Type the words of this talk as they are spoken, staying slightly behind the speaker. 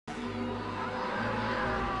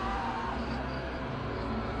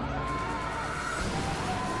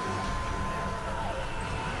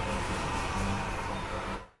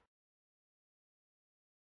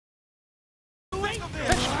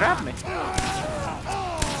grab me.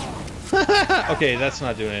 Okay, that's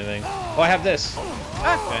not doing anything. Oh, I have this.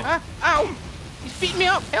 Okay. Ow! He's beating me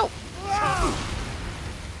up. Help!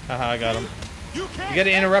 Haha, I got him. You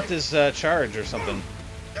gotta interrupt his charge or something.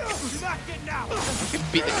 You can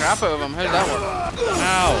beat the crap out of him. How's that work?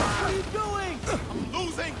 Ow! What are you doing? I'm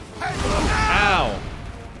losing. Ow!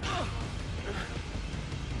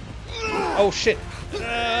 Oh shit!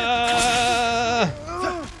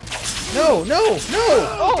 No! No! No!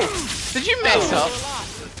 Oh! Did you mess up?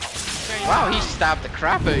 Wow, he stabbed the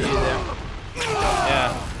crap out of you there.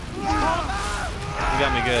 Yeah. You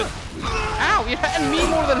got me good. Ow! You're hitting me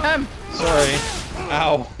more than him. Sorry.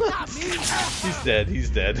 Ow. He's dead. He's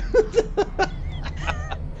dead.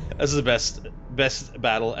 This is the best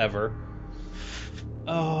battle ever.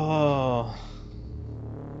 Oh.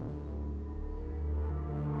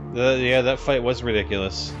 Yeah, that fight was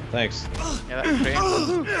ridiculous. Thanks. Yeah, that's great.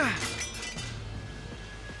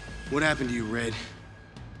 What happened to you, Red?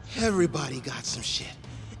 Everybody got some shit.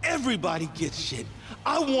 Everybody gets shit.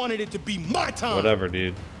 I wanted it to be my time. Whatever,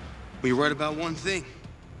 dude. But you're right about one thing.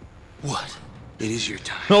 What? It is your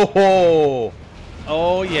time. Oh,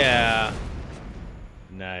 oh yeah.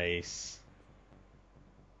 Nice.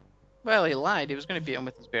 Well, he lied. He was going to beat him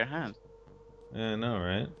with his bare hands. I know,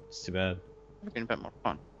 right? It's too bad. Would have been a bit more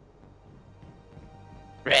fun.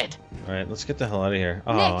 Red. All right, let's get the hell out of here.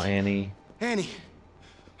 Oh, Nick. Annie. Annie,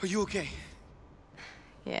 are you okay?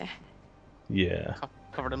 Yeah. Yeah.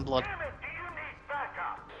 Covered in blood.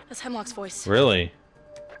 That's Hemlock's voice. Really?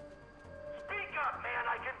 Speak up, man.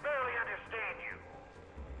 I can barely understand you.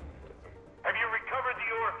 Have you recovered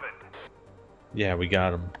the orphan? Yeah, we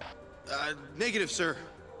got him. Negative, sir.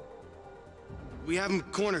 We have him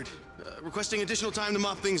cornered. Requesting additional time to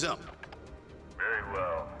mop things up. Very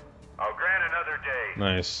well. I'll grant another day.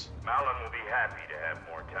 Nice. Malin will be happy to have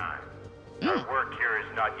more time. Our work here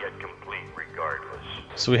is not yet complete regardless.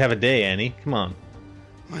 So we have a day, Annie. Come on.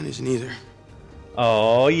 Mine isn't either.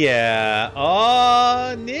 Oh yeah.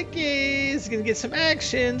 Oh, Nicky's gonna get some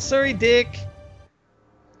action. Sorry, Dick.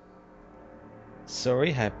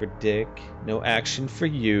 Sorry, Hyper Dick. No action for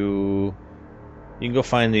you. You can go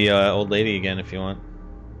find the old lady again if you want.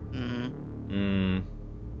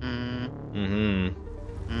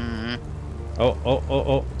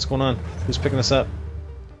 Oh. What's going on? Who's picking us up?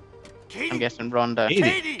 I'm guessing Rhonda.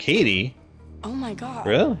 Katie. Katie? Oh my god.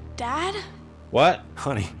 Really? Dad? What?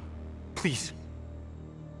 Honey, please.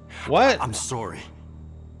 What? I'm sorry.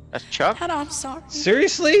 That's Chuck? Dad, I'm sorry.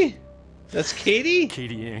 Seriously? That's Katie?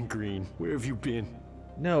 Katie Ann Green, where have you been?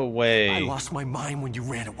 No way. I lost my mind when you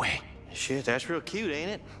ran away. Shit, that's real cute,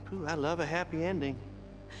 ain't it? Ooh, I love a happy ending.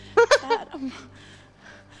 Dad, I'm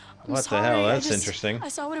What sorry. the hell? I That's just- interesting. I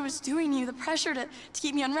saw what it was doing to you, the pressure to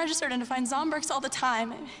keep me unregistered and to find Zombricks all the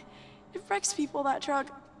time. It wrecks people, that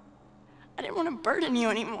drug. I didn't want to burden you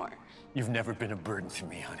anymore. You've never been a burden to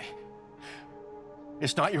me, honey.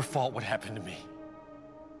 It's not your fault what happened to me.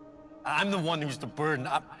 I'm the one who's the burden.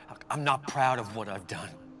 I'm not proud of what I've done.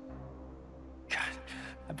 God,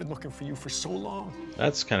 I've been looking for you for so long.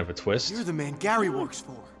 That's kind of a twist. You're the man Gary works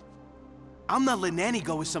for. I'm not letting Annie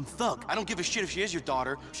go with some thug. I don't give a shit if she is your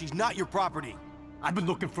daughter. She's not your property. I've been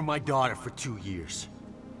looking for my daughter for 2 years.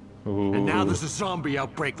 Ooh. And now there's a zombie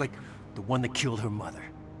outbreak like the one that killed her mother.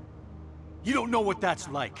 You don't know what that's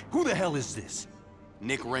like. Who the hell is this?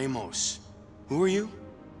 Nick Ramos. Who are you?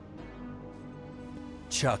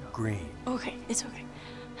 Chuck Green. Okay, it's okay.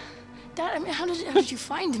 Dad, I mean, how did you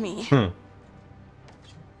find me?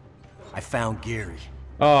 I found Gary.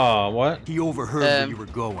 Oh, what? He overheard where you were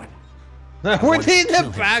going. Were wanted they to in kill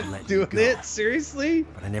the him back to let you doing go. it? Seriously?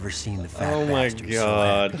 But I never seen the fat Oh my bastard so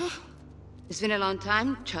bad. god. It's been a long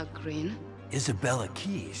time, Chuck Green. Isabella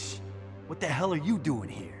Keys. What the hell are you doing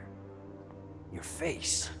here? Your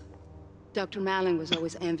face. Dr. Malin was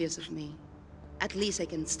always envious of me. At least I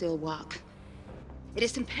can still walk. It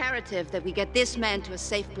is imperative that we get this man to a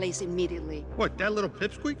safe place immediately. What, that little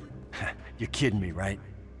pipsqueak? You're kidding me, right?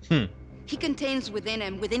 He contains within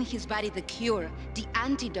him, within his body, the cure, the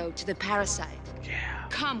antidote to the parasite. Yeah.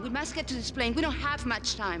 Come, we must get to this plane. We don't have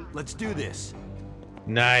much time. Let's do this.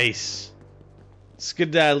 Nice. It's a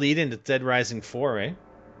good lead into Dead Rising 4, eh?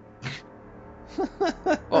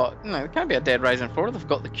 Well, no, it can't be a Dead Rising 4. They've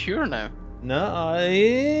got the cure now. No,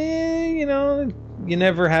 you know, you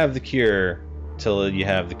never have the cure till you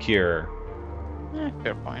have the cure.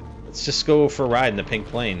 Fair point. Let's just go for a ride in the pink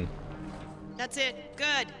plane. That's it.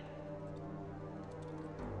 Good.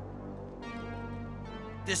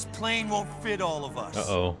 This plane won't fit all of us.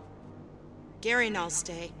 Uh-oh. Gary and I'll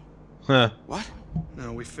stay. Huh. What?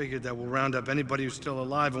 No, we figured that we'll round up anybody who's still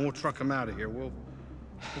alive and we'll truck them out of here. We'll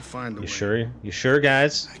We'll find a way. You sure? You sure,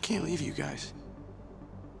 guys? I can't leave you guys.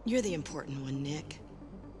 You're the important one, Nick.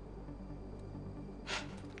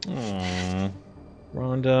 Aww.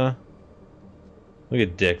 Rhonda. Look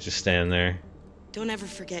at Dick just standing there. Don't ever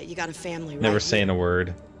forget you got a family, right? Never saying a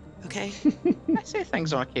word. Okay? I say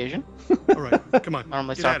things on occasion. All right, come on.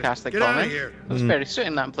 Normally Get outta- sarcastic Get out of comment. here. It was very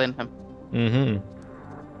suiting that I'm playing him. Mm-hmm.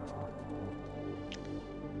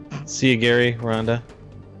 See you, Gary, Rhonda.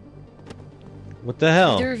 What the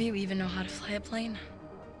hell? Either of you even know how to fly a plane?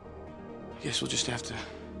 I guess we'll just have to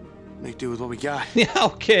make do with what we got. Yeah,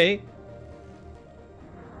 okay.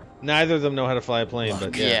 Neither of them know how to fly a plane,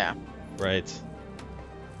 but yeah. Right.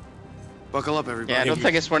 Buckle up, everybody. Yeah, I don't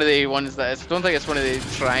think it's one of the ones that. I don't think it's one of the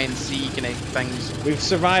try and see kind of things. We've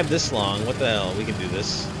survived this long. What the hell? We can do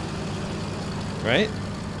this. Right?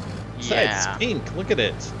 Besides, Yeah. it's pink. Look at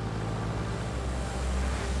it.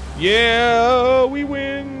 Yeah, we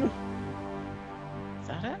win. Is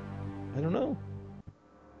that it? I don't know.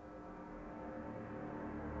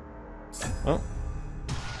 Oh.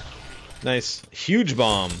 Nice. Huge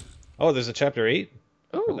bomb. Oh, there's a chapter 8?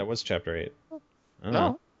 Ooh. That was chapter 8. I don't No.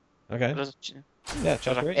 know. Okay. There's Yeah, there's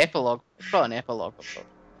chapter an 8. epilogue. It's got an epilogue. I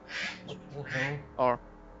thought. Or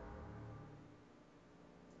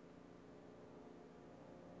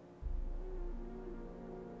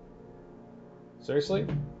Seriously?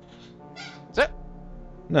 is it?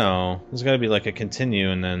 No. There's got to be like a continue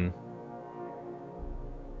and then...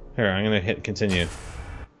 Here, I'm going to hit continue.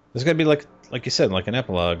 There's got to be like you said, like an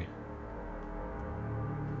epilogue.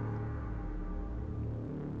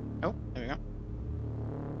 Oh, there we go.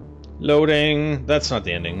 Loading. That's not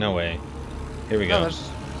the ending. No way. Here we No, go. there's.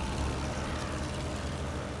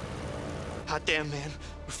 Hot damn, man.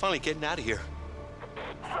 We're finally getting out of here.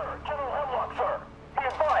 Sir, General Hemlock, sir. Be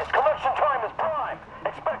advised, collection time is prime.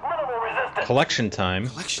 Expect minimal resistance. Collection time.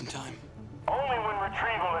 Collection time. Only when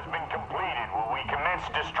retrieval has been completed will we commence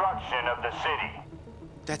destruction of the city.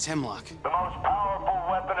 That's Hemlock. The most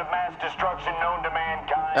powerful weapon of mass destruction known to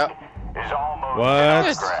mankind is almost What? in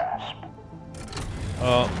our grasp.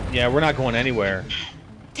 Oh, yeah, we're not going anywhere.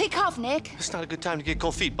 Take off, Nick. It's not a good time to get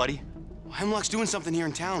cold feet, buddy. Well, Hemlock's doing something here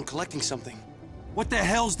in town, collecting something. What the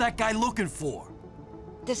hell's that guy looking for?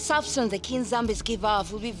 The substance the kin zombies give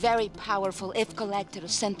off will be very powerful if collected or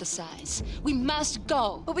synthesized. We must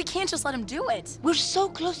go. But we can't just let him do it. We're so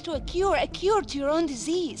close to a cure to your own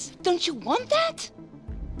disease. Don't you want that?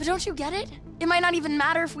 But don't you get it? It might not even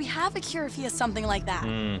matter if we have a cure if he has something like that.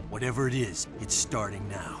 Whatever it is, it's starting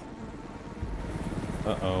now.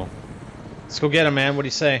 Uh-oh. Let's go get him, man. What do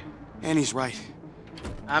you say? Annie's right.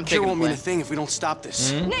 I'm Cure taking won't mean a plane. thing if we don't stop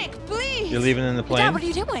this. Nick, please! You're leaving in the plane? Dad, what are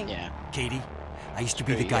you doing? Yeah. Katie, I used to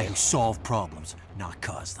be the guy who solved problems, not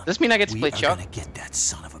caused them. Does this mean I get to We play are Chuck? gonna get that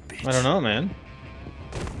son of a bitch. I don't know, man.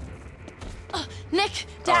 Nick,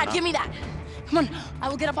 Dad, no. give me that. Come on, I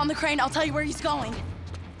will get up on the crane. I'll tell you where he's going.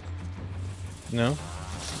 No?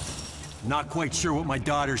 Not quite sure what my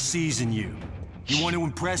daughter sees in you. You want to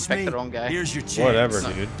impress Picked me? the wrong guy. Here's your chance. Whatever,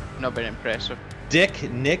 No. dude. Not very impressive.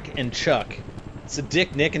 Dick, Nick, and Chuck. It's a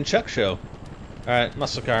Dick, Nick, and Chuck show. Alright,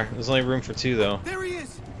 muscle car. There's only room for 2, though. There he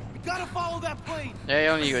is! We gotta follow that plane!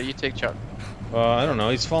 Yeah, on you go. You take Chuck. Well, I don't know.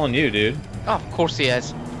 He's following you, dude. Oh, of course he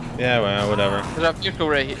is. Yeah, well, whatever. There's a vehicle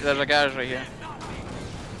right here. There's a garage right here.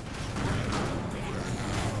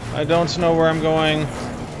 I don't know where I'm going.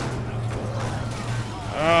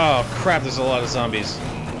 Oh, crap. There's a lot of zombies.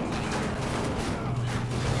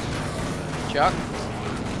 Chuck?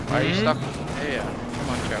 Why are you stuck? Yeah. Come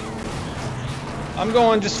on, Chuck. I'm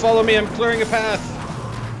going. Just follow me. I'm clearing a path.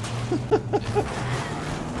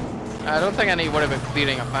 I don't think I need to worry about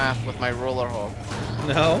clearing a path with my roller hog.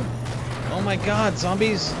 No. Oh my god,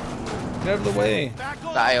 zombies. Get out of the way. That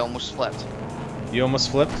I almost flipped. You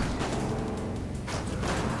almost flipped?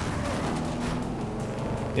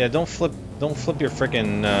 Yeah, don't flip your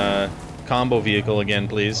frickin' combo vehicle again,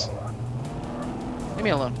 please. Leave me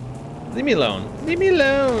alone. Leave me alone. Leave me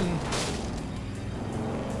alone.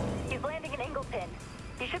 He's landing in Ingleton.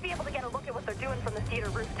 You should be able to get a look at what they're doing from the theater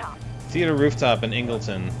rooftop. Theater rooftop in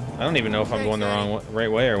Ingleton. I don't even know if I'm going the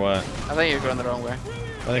right way or what. I think you're going the wrong way.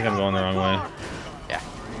 I think I'm going the wrong way. Yeah.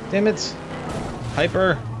 Damn it.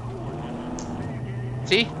 Hyper.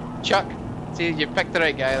 See? Chuck? See, you picked the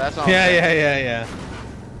right guy. That's all. Yeah.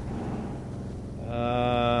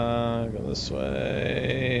 Go this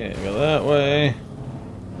way. Go that way.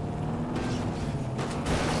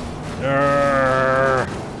 Arrgh.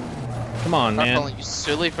 Come on, I'm man. calling you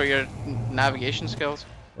silly for your navigation skills.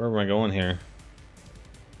 Where am I going here?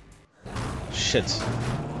 Shit.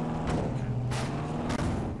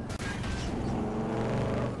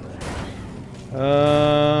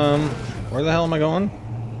 Where the hell am I going?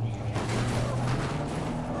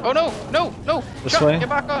 Oh no, no, no! This Chuck, way? get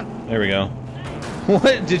back on! There we go.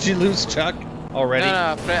 What? Did you lose Chuck already?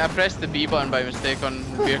 No, I pressed the B button by mistake on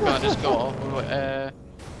the vehicle and just got off.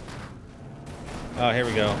 Oh, here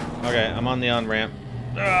we go. Okay, I'm on the on-ramp.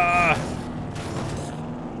 Ah!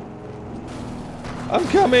 I'm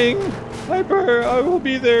coming! Hyper, I will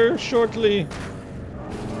be there shortly.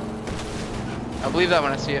 I'll believe that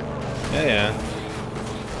when I see it. Yeah, yeah.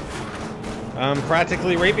 I'm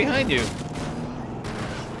practically right behind you.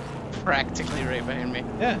 Practically right behind me.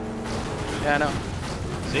 Yeah. Yeah, I know.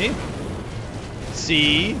 See?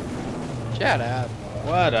 See? Shut up.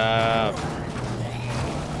 What up?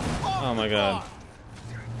 Oh my god.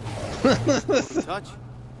 Touch.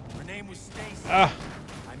 Her name was Stacy. Ah.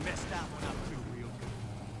 I messed that one up too, real good.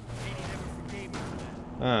 Katie never forgave me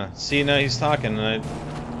for that. See, now he's talking and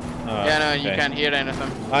I... Yeah, no, okay. you can't hear anything.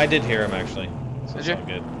 I did hear him actually. So Did it's you? all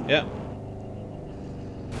good. Yeah.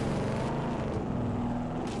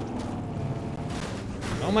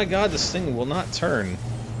 Oh my god, this thing will not turn.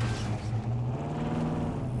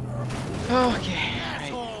 Okay,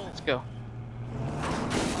 right, let's go.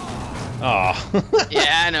 Aw.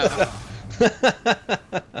 Yeah, I know.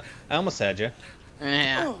 I almost had you.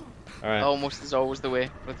 Yeah. Alright. Almost is always the way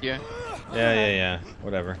with you. Yeah.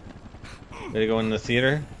 Whatever. Ready to go in the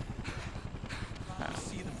theater?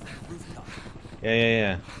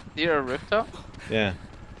 Yeah. Theater rooftop? Yeah.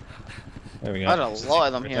 There we go. There's a lot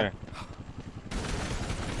of them Right here.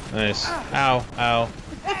 there. Nice. Ow, ow.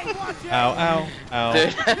 Ow, ow.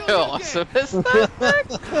 Dude, how awesome is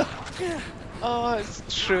that thing? Oh, it's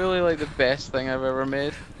truly like the best thing I've ever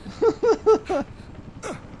made.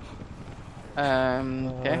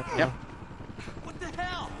 Okay, yep. What the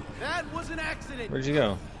hell? That was an accident. Where'd you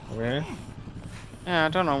go? Over here? Yeah, I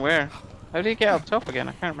don't know where. How do you get up top again?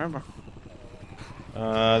 I can't remember.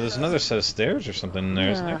 There's another set of stairs or something in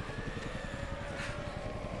there, isn't there?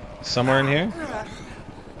 Somewhere in here?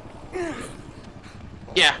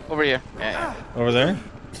 Yeah, over here. Yeah. Over there?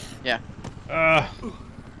 Yeah.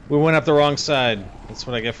 We went up the wrong side. That's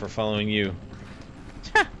what I get for following you.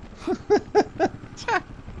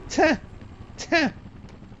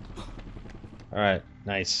 Alright,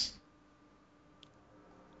 nice.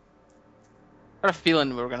 I had a feeling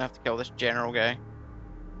we were gonna have to kill this general guy.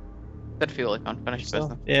 Did feel like unfinished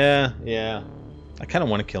business. Yeah. I kind of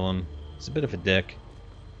want to kill him. He's a bit of a dick.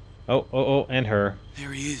 Oh, and her.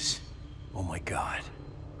 There he is. Oh my god.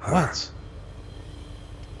 What?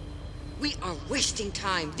 We are wasting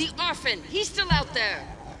time. The orphan, he's still out there.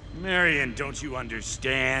 Marion, don't you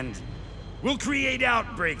understand? We'll create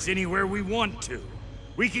outbreaks anywhere we want to.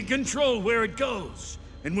 We can control where it goes.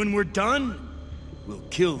 And when we're done, we'll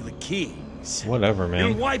kill the kings. Whatever, It'll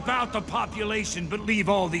man. wipe out the population, but leave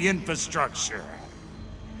all the infrastructure.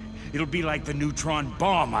 It'll be like the neutron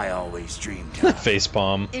bomb I always dreamed of.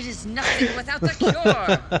 Facepalm. It is nothing without the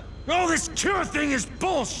cure. Oh, this cure thing is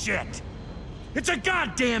bullshit! It's a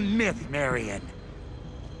goddamn myth, Marion.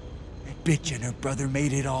 That bitch and her brother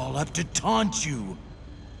made it all up to taunt you.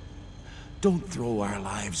 Don't throw our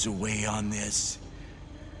lives away on this.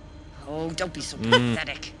 Oh, don't be so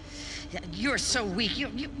pathetic. You're so weak. You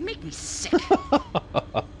make me sick.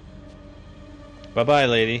 Bye-bye,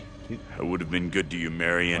 lady. I would have been good to you,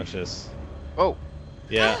 Marion. Watch this. Oh.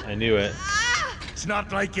 Yeah, I knew it. It's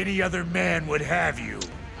not like any other man would have you.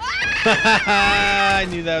 I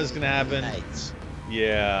knew that was gonna happen. Nice.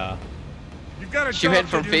 Yeah. You've got a She job went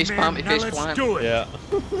to from do, facepalm man. to Now let's faceplant. do it. Yeah.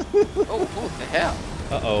 Oh, what the hell?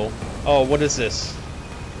 Uh-oh. Oh, what is this?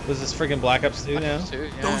 What does this friggin' Black Ops do now? Two,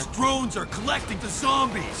 yeah. Those drones are collecting the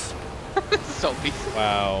zombies. Zombies.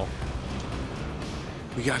 Wow.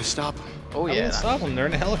 We gotta stop them. Oh How yeah. do we stop them? They're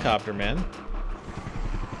in a helicopter, man.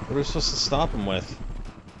 What are we supposed to stop them with?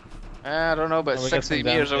 I don't know, but Oh, we got 60 some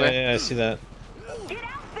down- meters away. Yeah, I see that. Get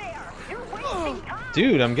out there! You're wasting time!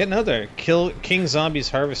 Dude, I'm getting out there. Kill King Zombies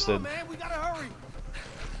harvested. Man, we gotta hurry.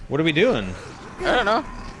 What are we doing? I don't know.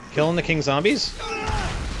 Killing the King Zombies?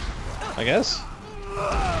 I guess.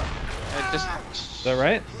 Just Is that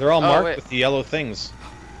right? They're all Oh, marked wait. with the yellow things.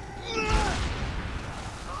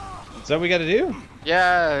 Is that what we gotta do?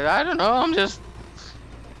 yeah, I don't know. I'm just.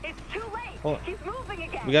 It's too late! Hold on. She's moving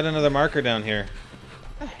again! We got another marker down here.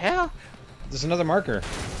 What the hell? There's another marker.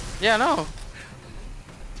 Yeah, no.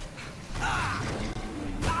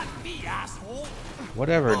 Not me, asshole.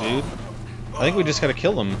 Whatever, dude. I think we just gotta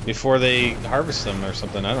kill them before they harvest them or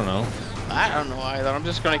something. I don't know. I don't know either. I'm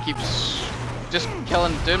just gonna keep just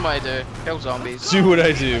killing, doing what I do. Kill zombies. Do what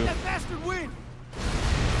I do.